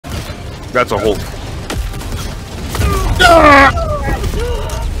That's a Hulk.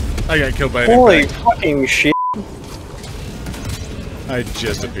 I got killed by an Holy impact. fucking shit. I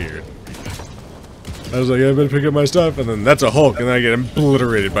just appeared. I was like, I better pick up my stuff, and then that's a Hulk, and then I get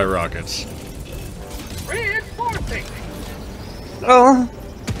obliterated by rockets. Reinforcing. Oh.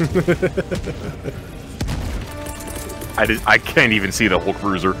 I can't even see the Hulk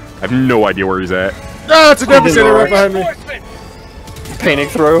bruiser. I have no idea where he's at. Ah, it's a devastator right behind me. Panic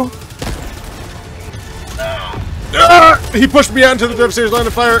throw. Ah! He pushed me out into the devastator's line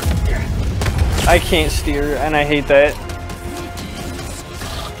of fire. I can't steer, and I hate that.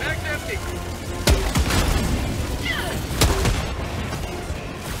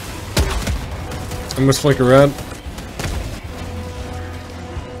 I must flank around.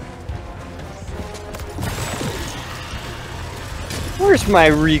 Where's my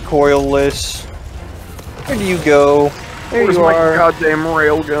recoilless? Where do you go? There Where's you my are. goddamn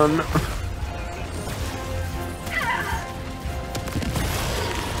railgun?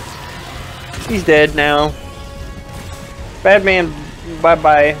 He's dead now. Bad man,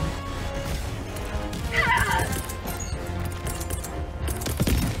 bye-bye.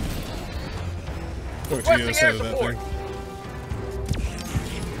 Point to the other side of that thing.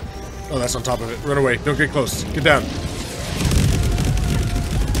 Oh, that's on top of it. Run away. Don't get close. Get down.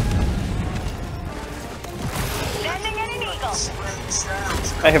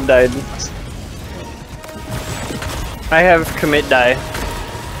 I have died. I have commit die.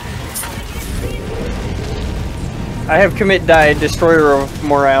 I have commit die, destroyer of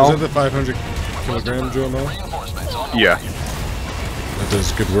morale. Is that the 500 kilogram drill now? Yeah. That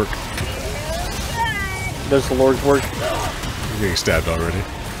does good work. Does the Lord's work. You're getting stabbed already.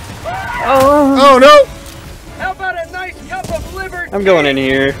 Oh, Oh no! How about a nice cup of liver? I'm going in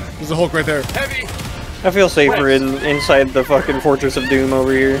here. There's a Hulk right there. Heavy. I feel safer inside the fucking Fortress of Doom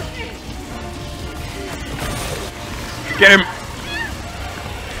over here. Get him!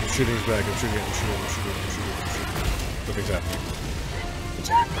 I'm shooting his back. I'm shooting. Nothing's happening. What's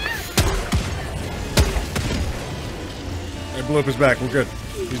happening? I blew up his back. We're good.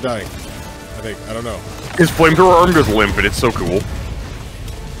 He's dying. I think. I don't know. His flamethrower arm goes limp, and it's so cool.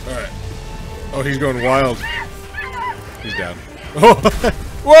 Alright. Oh, he's going wild. He's down. Oh!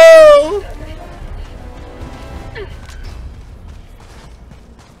 Whoa!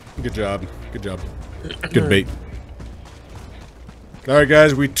 Good job. Good job. Good bait. Alright,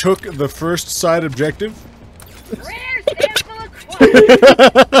 guys, we took the first side objective.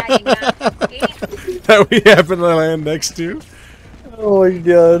 That we happen to land next to. Oh my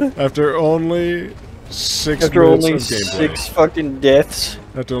god. After only 6 After minutes only of gameplay. 6 fucking deaths.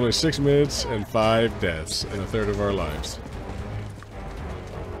 After only 6 minutes and 5 deaths in a third of our lives.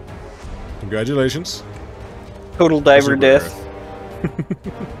 Congratulations. Total diver death.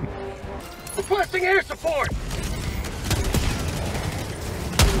 Requesting air support.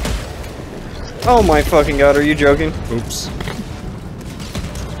 Oh my fucking god, are you joking? Oops.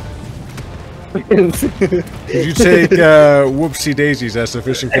 Did you take whoopsie daisies as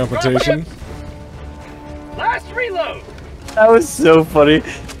sufficient compensation? Last reload. That was so funny.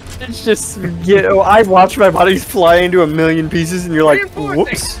 It's just, I watched my body fly into a million pieces and you're like,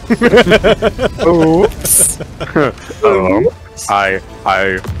 whoops. Oops. I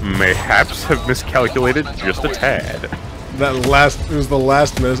mayhaps have miscalculated just a tad. That last, it was the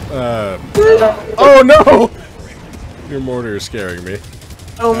last miss, oh no! Your mortar is scaring me.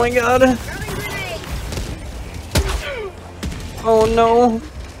 Oh my god. Oh no.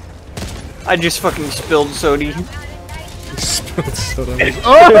 I just fucking spilled sody. Spilled soda.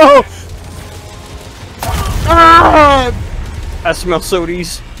 Oh! Ah! I smell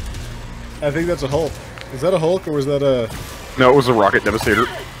sodies. I think that's a Hulk. Is that a Hulk or was that a... No, it was a rocket devastator.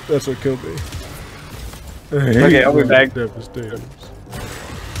 That's what killed me. Okay, I'll be back. Devastators.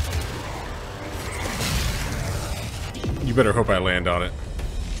 You better hope I land on it.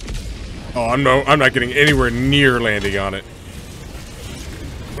 Oh, I'm not getting anywhere near landing on it.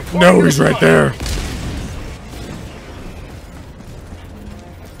 No, he's right there.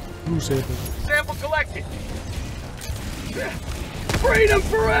 Who's sample? Sample collected. Freedom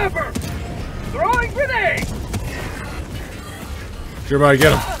forever. Throwing grenade. Everybody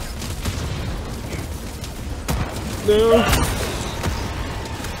get him. No.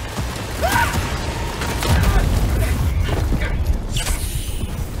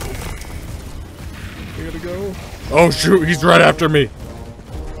 We gotta go. Oh shoot, he's right after me.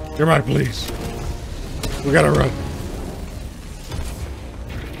 Jeremiah, please. We gotta run.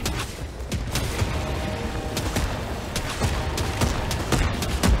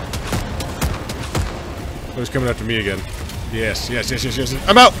 Oh, he's coming after me again. Yes.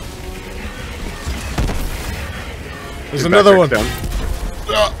 I'm out! There's another one. Down.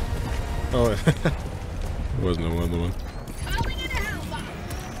 Oh, there wasn't another one.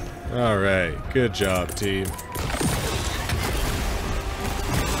 Alright, good job, team.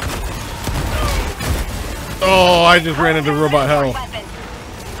 Oh, I just ran into robot hell.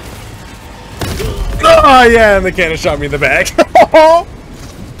 Oh, yeah, and the cannon shot me in the back.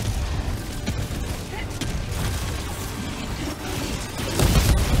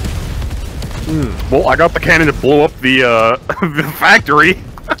 Well, I got the cannon to blow up the the factory.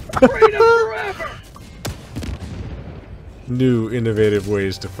 Freedom forever! New innovative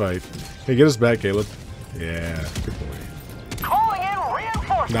ways to fight. Hey, get us back, Caleb. Yeah, good boy. Calling in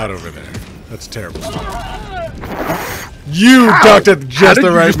reinforcements! Not over there. That's terrible. You ducked at just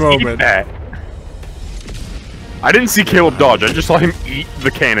the right moment. That? I didn't see Caleb dodge. I just saw him eat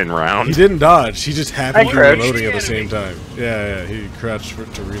the cannon round. He didn't dodge. He just happened to be crouched. reloading at the same time. Yeah, he crouched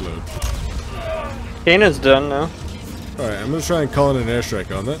to reload. Cannon's done now. Alright, I'm gonna try and call in an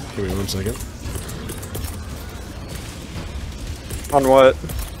airstrike on that. Give me 1 second. On what?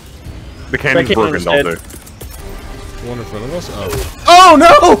 The cannon's That broken, cannon's don't dead. The one in front of us? Oh. Oh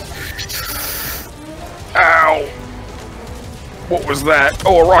no! Ow! What was that?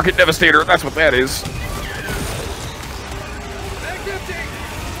 Oh, a rocket devastator. That's what that is.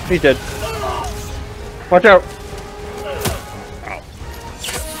 He's dead. Watch out.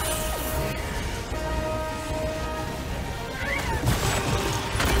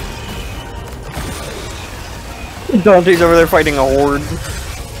 Dante's over there fighting a horde.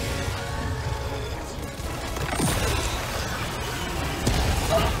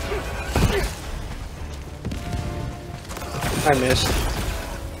 I missed.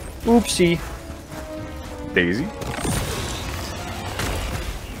 Oopsie. Daisy?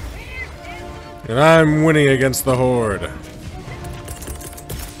 And I'm winning against the horde.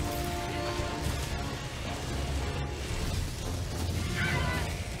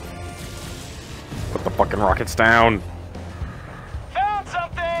 Put the fucking rockets down. Found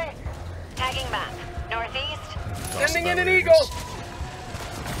something! Tagging map. Northeast. Sending in an eagle!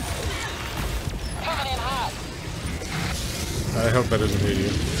 Coming in hot! I hope that doesn't hit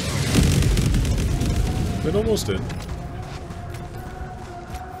you. It almost did.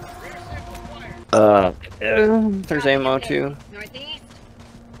 There's ammo too. Northeast.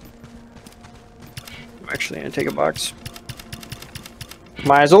 I'm actually gonna take a box.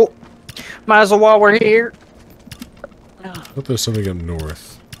 Might as well while we're here. I thought there was something up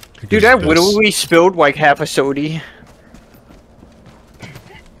north. Dude, I literally spilled like half a soda.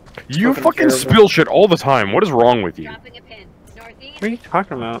 You fucking fucking terrible. spill shit all the time. What is wrong with you? Dropping a pin. Northeast. What are you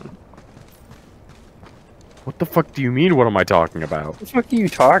talking about? What the fuck do you mean? What am I talking about? What the fuck are you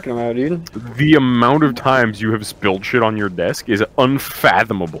talking about, dude? The amount of times you have spilled shit on your desk is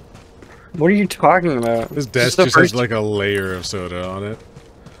unfathomable. What are you talking about? This is desk the just has first- like a layer of soda on it.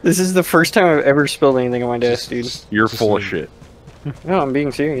 This is the first time I've ever spilled anything on my desk, dude. You're Just full of like- shit. No, I'm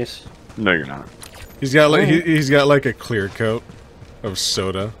being serious. No, you're not. He's got like he's got like a clear coat of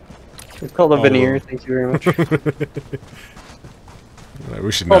soda. It's called a Oh. veneer, thank you very much. It's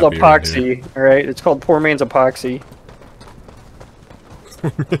We should called not be around here. epoxy, alright? It's called poor man's epoxy.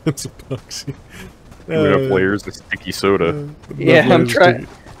 It's epoxy. We have layers of sticky soda. Yeah, I'm layers trying.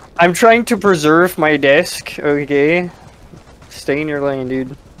 I'm trying to preserve my desk, okay? Stay in your lane,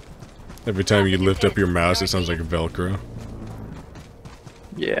 dude. Every time you lift up your mouse, it sounds like Velcro.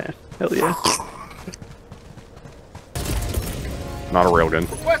 Yeah, hell yeah. Not a railgun.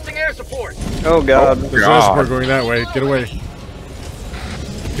 Requesting air support! Oh god. There's God. no support going that way. Get away.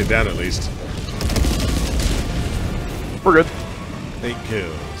 Get down at least. We're good. 8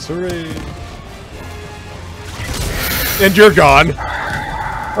 kills. Hooray. And you're gone.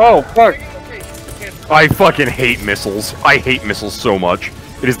 Oh, fuck. I fucking hate missiles. I hate missiles so much.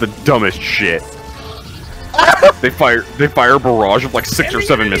 It is the dumbest shit. They fire a barrage of like 6 or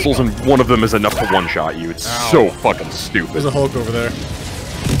 7 missiles, and one of them is enough to one-shot you. It's so fucking There's stupid. a Hulk over there.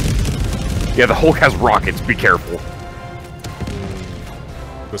 Yeah, the Hulk has rockets. Be careful.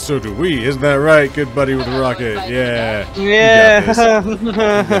 But so do we. Isn't that right, good buddy with the rocket? Yeah. Yeah. You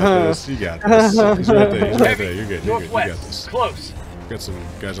got this. You got this. He's right there. He's right there. You're good. You're good. You got Northwest. this. Close. Got some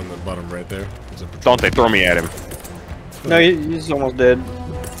guys on the bottom right there. There's a patrol. Dante, throw me at him. No, he's almost dead.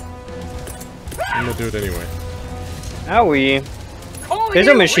 I'm gonna do it anyway. Owie. Calling There's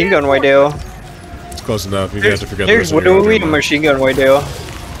a in machine gun, reinforcements. Whitedale. It's close enough. You guys have to forget There's literally a machine gun, Whitedale.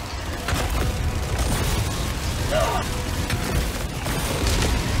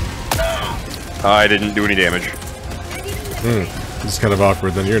 I didn't do any damage. It's kind of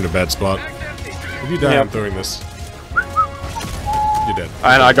awkward. Then you're in a bad spot. If you die, Yep. I'm throwing this. You're dead.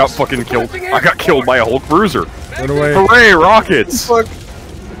 And I got fucking killed. I got killed by a Hulk bruiser. Yeah, Run away. Hooray, rockets! Fuck.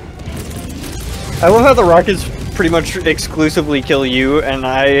 I love how the rockets pretty much exclusively kill you, and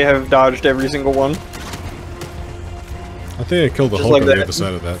I have dodged every single one. I think I killed the Just Hulk like on the that. other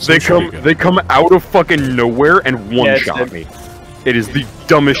side of that. So They come out of fucking nowhere and one-shot it's me. It is the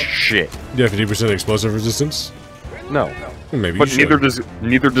dumbest shit. You have 50% explosive resistance? No. Well, maybe But you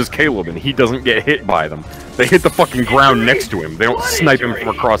neither does Caleb, and he doesn't get hit by them. They hit the fucking ground next to him. They don't snipe him from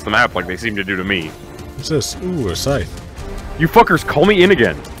across the map like they seem to do to me. What's this? Ooh, a scythe. You fuckers, call me in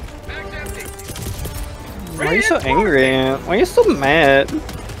again. Why are you so angry? Why are you so mad?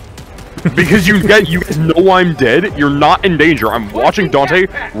 Because you guys know I'm dead. You're not in danger. I'm watching Dante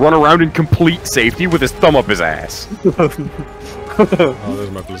run around in complete safety with his thumb up his ass. Oh,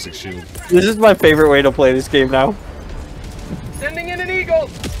 there's my ballistic shield. This is my favorite way to play this game now. Sending in an eagle.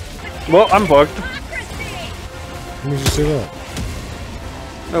 Well, I'm booked. When did you say that?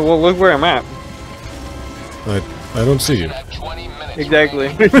 Oh, well, look where I'm at. I don't see you. Exactly.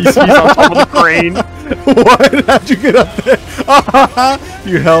 He's on top of the crane. What? How'd you get up there?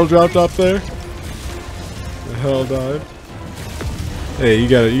 You hell dropped up there? The hell dive? Hey, you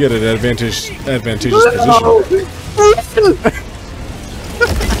got an advantageous position.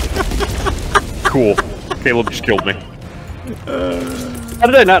 Cool. Caleb just killed me. How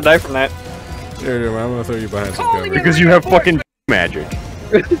did I not die from that? Here, I'm gonna throw you behind some cover. Because you have fucking magic.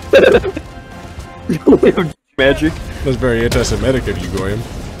 Magic. That's very anti-Semitic of you, Goyim.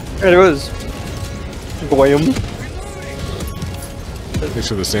 It was. Goyim. Thanks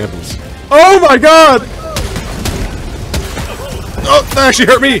for the samples. Oh my god! Oh, that actually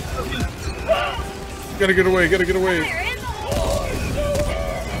hurt me! Gotta get away, gotta get away.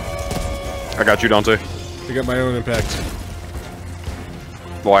 I got you, Dante. I got my own impact.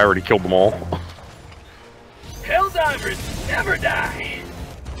 Well, I already killed them all. Helldivers never die.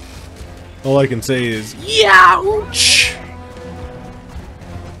 All I can say is, youch!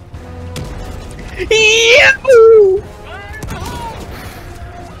 Did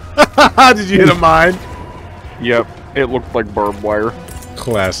you hit a mine? Yep, it looked like barbed wire.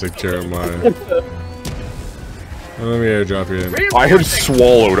 Classic Jeremiah. Let me airdrop you in. I have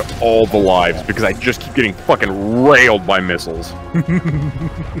swallowed all the lives because I just keep getting fucking railed by missiles.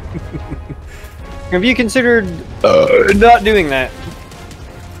 Have you considered not doing that?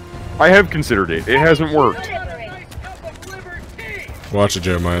 I have considered it. It hasn't worked. Watch it,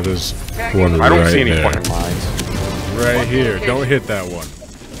 Jeremiah. There's one I don't right see any there. fucking lines. Right here. Don't hit that one.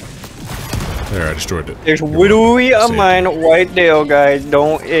 There, I destroyed it. There's You're literally a welcome. mine right there, guys.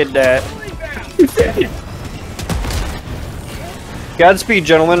 Don't hit that. Godspeed,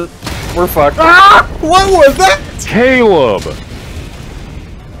 gentlemen. We're fucked. What was that? Caleb!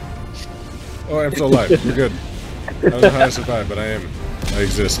 Oh, I'm still alive. We're good. I don't know how I survived, but I am. I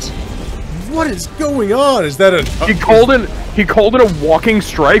exist. What is going on? Is that a... He called it a walking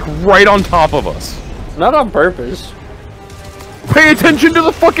strike right on top of us. Not on purpose. Pay attention to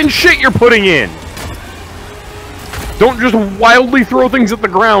the fucking shit you're putting in! Don't just wildly throw things at the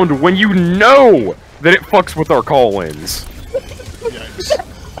ground when you know that it fucks with our call-ins.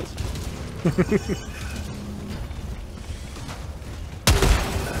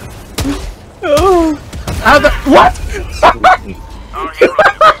 Oh. How the... What?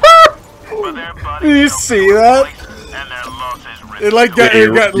 Did you see that? It like got,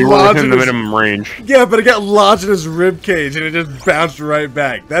 you got were lodged within in the his... minimum range. Yeah, but it got lodged in his rib cage and it just bounced right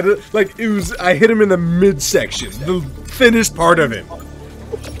back. That is, like, it was... I hit him in the midsection, the thinnest part of him.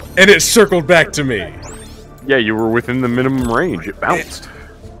 And it circled back to me. Yeah, you were within the minimum range. It bounced.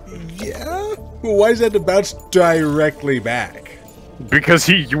 Yeah? Well, why does that to bounce directly back? Because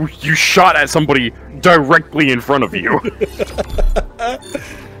you shot at somebody directly in front of you.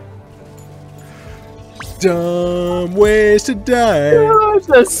 Dumb ways to die. Gosh,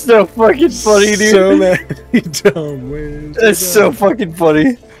 that's so fucking funny, dude. So many dumb ways to That's die. so fucking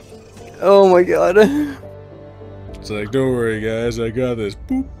funny. Oh my god. It's like, don't worry, guys, I got this.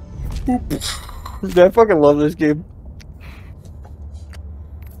 Boop, boop. I fucking love this game.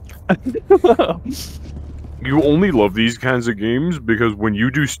 You only love these kinds of games because when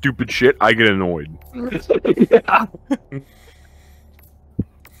you do stupid shit, I get annoyed. Yeah.